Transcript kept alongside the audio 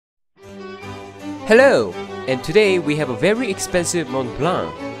Hello! And today we have a very expensive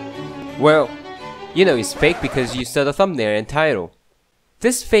Montblanc. Well, you know it's fake because you saw the thumbnail and title.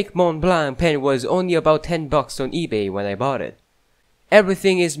 This fake Montblanc pen was only about 10 bucks on eBay when I bought it.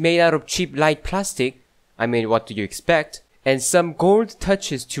 Everything is made out of cheap light plastic, I mean what do you expect, and some gold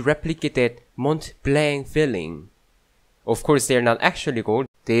touches to replicate that Montblanc feeling. Of course they're not actually gold,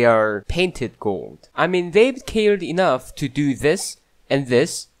 they are painted gold. I mean they've cared enough to do this, and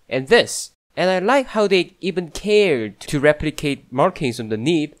this, and this. And I like how they even cared to replicate markings on the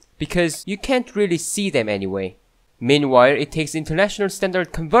nib because you can't really see them anyway. Meanwhile, it takes international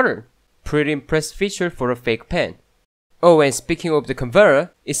standard converter. Pretty impressive feature for a fake pen. Oh, and speaking of the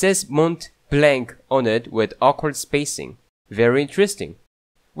converter, it says Montblanc on it with awkward spacing. Very interesting.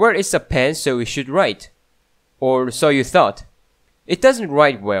 Well, it's a pen so it should write. Or so you thought. It doesn't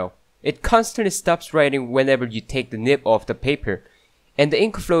write well. It constantly stops writing whenever you take the nib off the paper. And the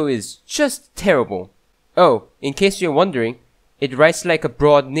ink flow is just terrible. Oh, in case you're wondering, it writes like a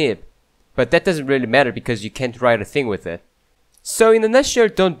broad nib. But that doesn't really matter because you can't write a thing with it. So in a nutshell,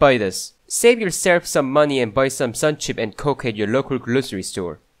 don't buy this. Save yourself some money and buy some sunchip and coke at your local grocery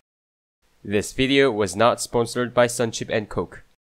store. This video was not sponsored by sunchip and coke.